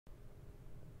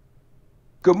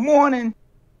Good morning.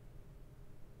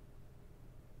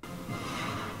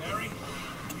 Barry,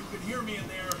 you can hear me in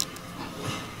there.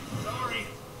 Sorry.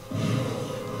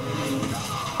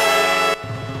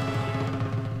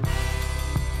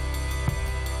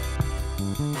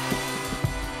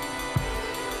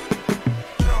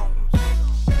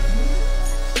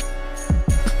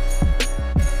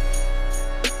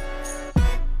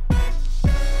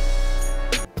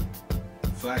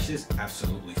 Flash is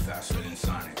absolutely faster than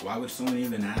Sonic. Why would someone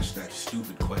even ask that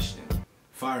stupid question?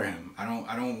 Fire him. I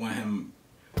don't want him.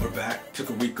 We're back. Took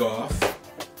a week off.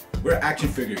 We're action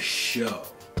figure show.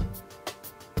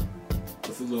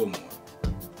 With a little more.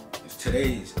 In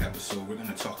today's episode, we're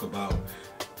gonna talk about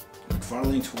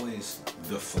McFarlane Toys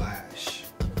The Flash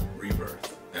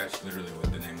Rebirth. That's literally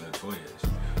what the name of the toy is.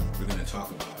 We're gonna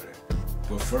talk about it.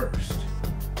 But first,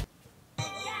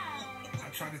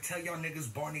 Trying to tell y'all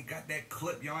niggas Barney got that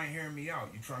clip. Y'all ain't hearing me out.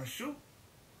 You trying to shoot?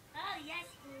 Oh, yes,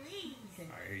 please.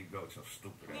 Alright, here you go, with your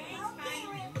stupid ass. Okay,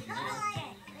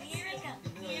 here we go.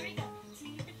 Here we go. To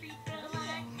the free throw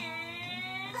line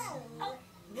and... Oh.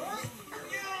 You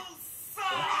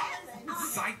suck!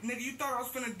 Psych, nigga, you thought I was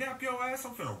finna dap your ass?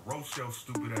 I'm finna roast your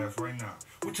stupid ass right now.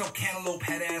 With your cantaloupe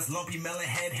head ass, lumpy melon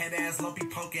head ass, lumpy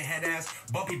pumpkin head ass,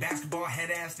 bumpy basketball head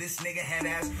ass, this nigga head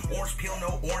ass, orange peel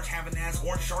no orange having ass,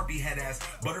 orange Sharpie head ass,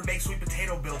 butter baked sweet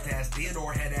potato built ass,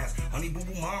 Theodore head ass, honey boo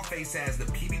boo mom face ass, the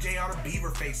PBJ Otter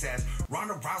Beaver face ass,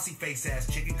 Ronda Rousey face ass,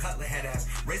 chicken cutlet head ass,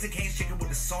 Raisin Cane's chicken with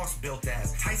the sauce built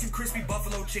ass, Tyson crispy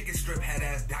buffalo chicken strip head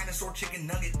ass, Dinosaur chicken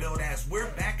nugget built ass, we're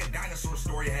back at Dinosaur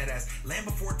story head ass, Land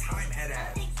Before Time head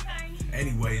ass.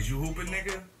 Anyways, you hooping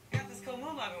nigga? Got this cool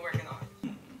move I've been working on.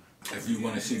 if you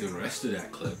want to see the rest of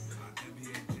that clip,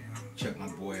 check my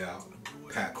boy out,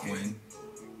 Pat Quinn.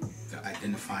 The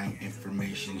identifying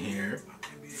information here.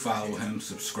 Follow him,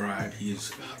 subscribe. He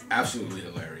is absolutely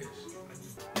hilarious.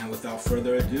 Now, without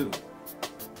further ado,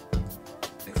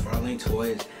 McFarlane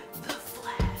Toys, The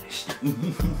Flash.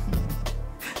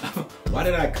 Why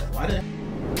did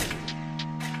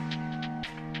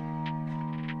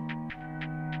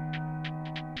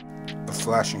The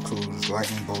Flash includes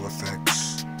lightning bolt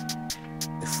effects,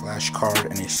 a flash card,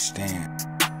 and a stand.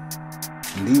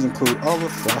 And these include all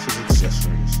of Flash's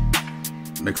accessories.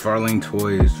 McFarlane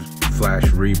Toys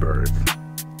Flash Rebirth.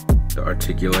 The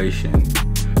articulation,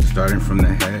 starting from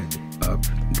the head, up,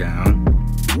 down,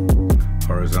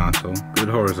 horizontal, good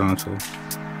horizontal,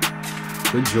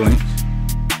 good joints.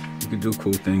 You can do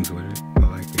cool things with it. I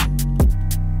like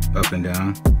it. Up and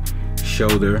down,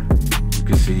 shoulder. You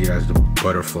can see it has the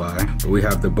butterfly, but we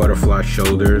have the butterfly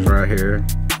shoulders right here.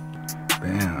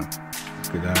 Bam,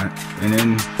 look at that. And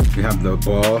then we have the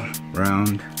ball,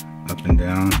 round, up and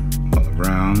down, all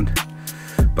around.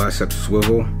 Bicep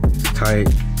swivel, it's tight.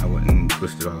 I wouldn't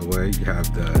twist it all the way. You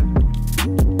have the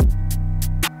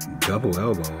double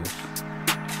elbows.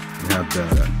 You have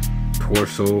the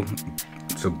torso.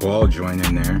 It's a ball joint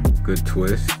in there. Good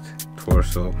twist,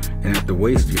 torso. And at the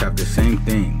waist, you have the same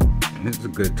thing. And this is a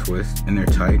good twist. And they're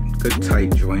tight, good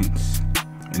tight joints.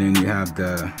 And then you have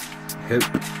the hip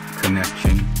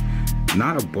connection.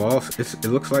 Not a ball, it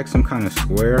looks like some kind of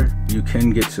square. You can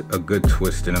get a good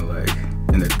twist in a leg,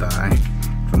 in the thigh.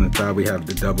 From the thigh we have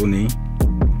the double knee,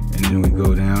 and then we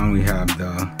go down, we have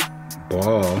the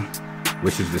ball,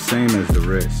 which is the same as the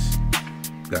wrist.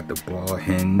 Got the ball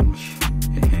hinge,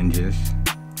 it hinges.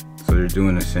 So they're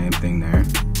doing the same thing there.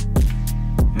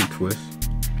 And twist.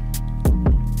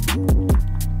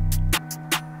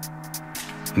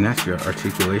 And that's your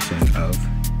articulation of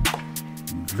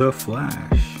The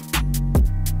Flash.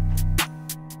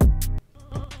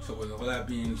 So with all that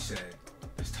being said,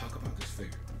 let's talk about this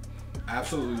figure. I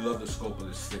absolutely love the scope of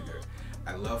this figure.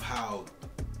 I love how,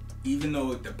 even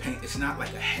though the paint, it's not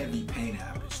like a heavy paint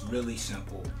app, it's really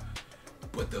simple.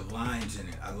 But the lines in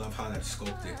it, I love how that's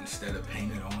sculpted instead of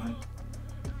painted on.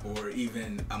 Or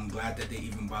even, I'm glad that they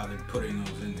even bothered putting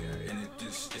those in there. And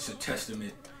it's a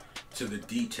testament to the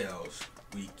details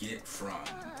we get from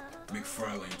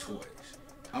McFarlane Toys.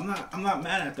 I'm not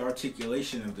mad at the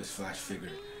articulation of this Flash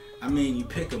figure. I mean, you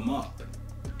pick them up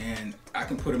and I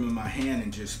can put them in my hand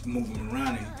and just move them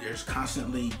around, and there's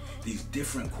constantly these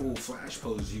different cool Flash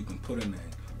poses you can put them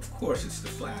in. Of course, it's the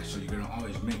Flash, so you're gonna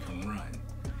always make him run.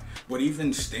 But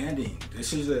even standing,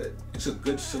 it's a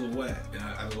good silhouette, and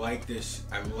I like this.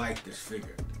 I like this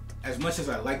figure. As much as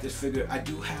I like this figure, I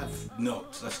do have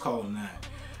notes. Let's call them that.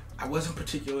 I wasn't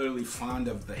particularly fond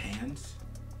of the hands.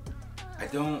 I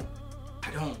don't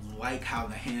like how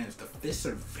the fists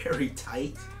are very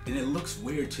tight, and it looks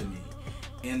weird to me.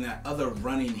 And that other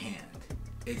running hand,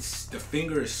 the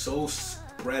finger is so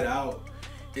spread out,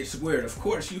 it's weird. Of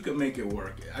course, you can make it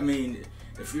work. I mean,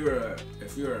 if you're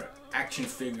an action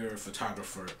figure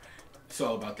photographer, it's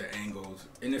all about the angles.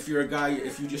 And if you're a guy,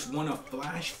 if you just want a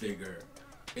Flash figure,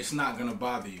 it's not gonna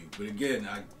bother you. But again,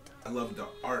 I love the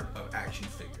art of action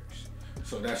figures,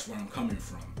 so that's where I'm coming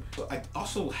from. So I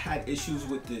also had issues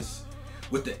with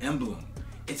the emblem.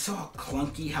 It's all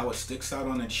clunky how it sticks out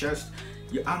on the chest.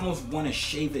 You almost want to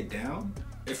shave it down.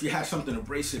 If you have something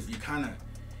abrasive, you kind of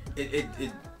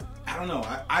I don't know.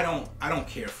 I don't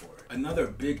care for it. Another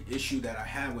big issue that I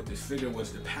had with this figure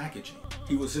was the packaging.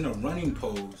 He was in a running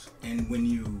pose, and when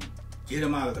you get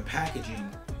him out of the packaging,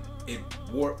 it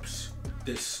warps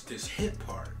this hip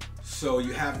part. So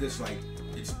you have this, like,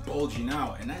 it's bulging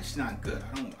out, and that's not good.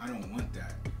 I don't want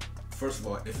that. First of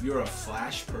all, if you're a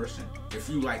Flash person, if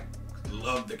you like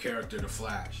love the character The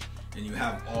Flash, and you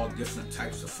have all different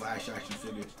types of Flash action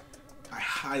figures, I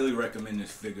highly recommend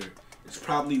this figure. It's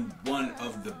probably one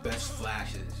of the best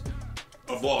Flashes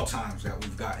of all times that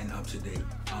we've gotten up to date.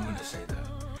 I'm gonna say that.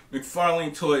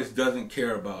 McFarlane Toys doesn't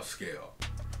care about scale.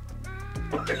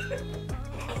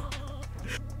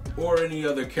 Or any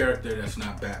other character that's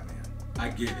not Batman. I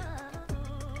get it.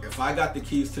 If I got the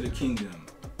keys to the kingdom,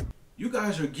 you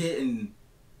guys are getting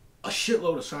a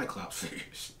shitload of Cyclops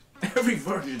figures. Every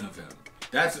version of him.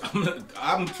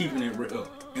 I'm keeping it real.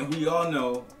 And we all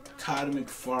know Todd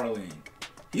McFarlane.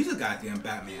 He's a goddamn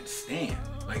Batman stan.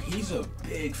 Like, he's a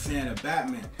big fan of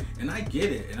Batman, and I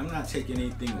get it, and I'm not taking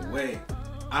anything away.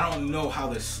 I don't know how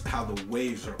the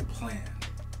waves are planned,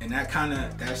 and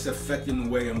that's affecting the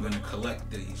way I'm gonna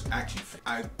collect these action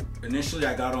figures. Initially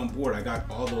I got on board. I got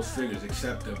all those figures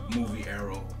except the movie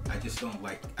Arrow. I don't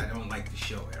like the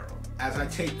show Arrow. As I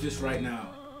take this right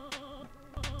now,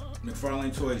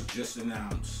 McFarlane Toys just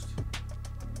announced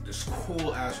this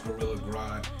cool ass Gorilla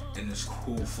Grodd and this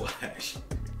cool Flash.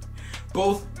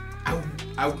 Both,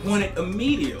 I want it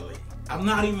immediately. I'm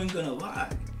not even gonna lie.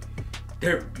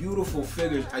 They're beautiful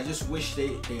figures. I just wish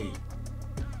they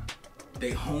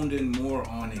honed in more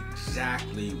on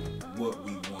exactly what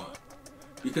we want.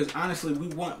 Because honestly, we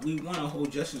want a whole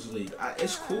Justice League.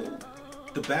 It's cool.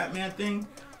 The Batman thing,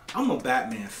 I'm a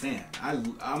Batman fan.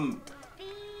 I'm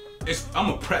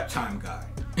a prep time guy.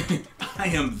 I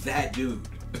am that dude.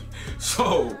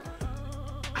 So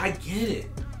I get it,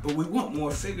 but we want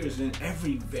more figures in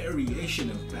every variation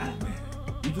of Batman.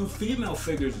 You do female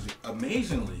figures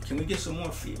amazingly. Can we get some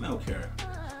more female characters?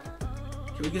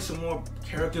 Can we get some more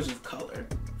characters of color?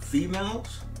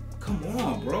 Females? Come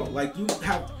on, bro. Like,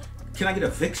 can I get a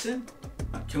Vixen?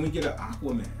 Can we get an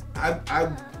Aquaman?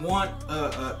 I want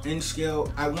in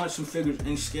scale. I want some figures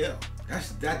in scale.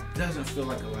 That doesn't feel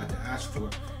like a lot to ask for.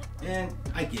 And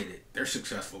I get it. They're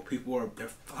successful. They're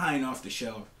flying off the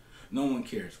shelf. No one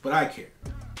cares, but I care.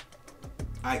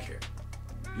 I care.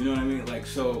 You know what I mean? Like,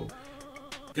 so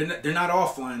they're not all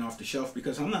flying off the shelf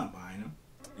because I'm not buying them.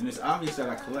 And it's obvious that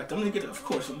I collect. I'm gonna get it. Of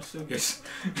course, I'm gonna still get.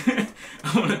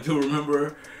 I'm gonna do.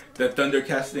 Remember the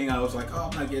Thundercats thing? I was like, oh,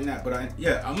 I'm not getting that, but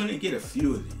I'm gonna get a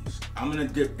few of these. I'm gonna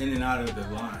dip in and out of the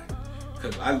line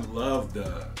because I love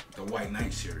the White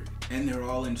Knight series, and they're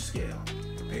all in scale.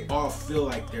 They all feel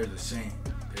like they're the same.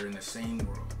 They're in the same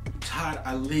world. Todd,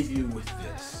 I leave you with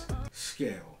this.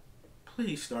 Scale.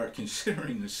 Please start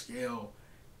considering the scale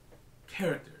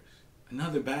characters.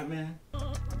 Another Batman?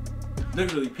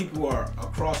 Literally, people are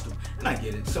across them. And I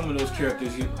get it. Some of those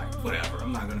characters, you're like, whatever.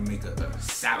 I'm not going to make a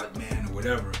salad man or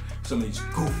whatever some of these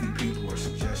goofy people are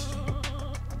suggesting.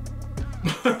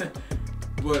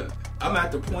 But I'm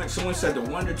at the point, someone said the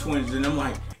Wonder Twins, and I'm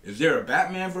like, is there a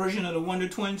Batman version of the Wonder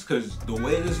Twins? Because the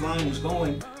way this line is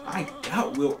going, I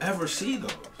doubt we'll ever see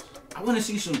those. I want to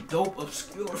see some dope,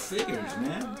 obscure figures,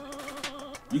 man.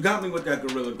 You got me with that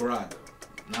Gorilla Grodd, though.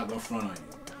 I'm not going to front on you.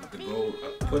 With the gold,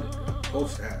 put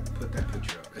that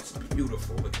picture up. It's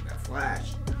beautiful. Look at that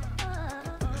Flash.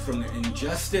 It's from the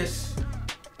Injustice.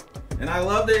 And I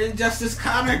love the Injustice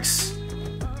comics.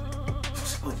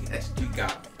 Oh, yes, you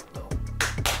got me.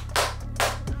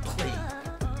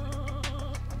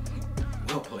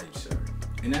 Well played, sir.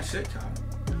 And that's it, Todd.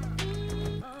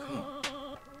 Come on.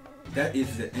 That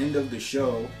is the end of the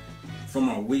show from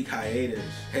our week hiatus.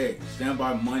 Hey, stand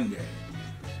by Monday.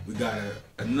 We got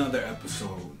another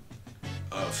episode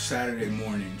of Saturday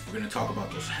mornings. We're going to talk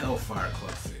about those Hellfire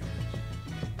Club figures.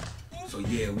 So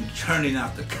yeah, we're churning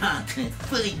out the content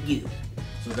for you.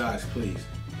 So guys, please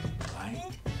like,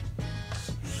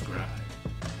 subscribe,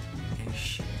 and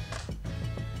share.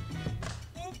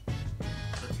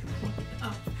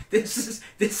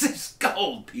 This is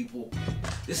gold, people.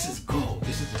 This is gold.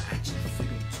 This is the action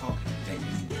figure talk that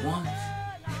you want and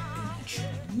that you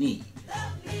need.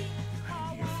 I'm here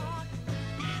for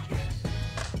you. Yes.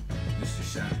 Mr.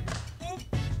 Shine.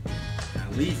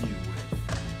 leave you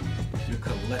with, you're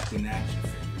collecting action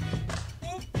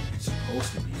figures. It's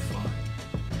supposed to be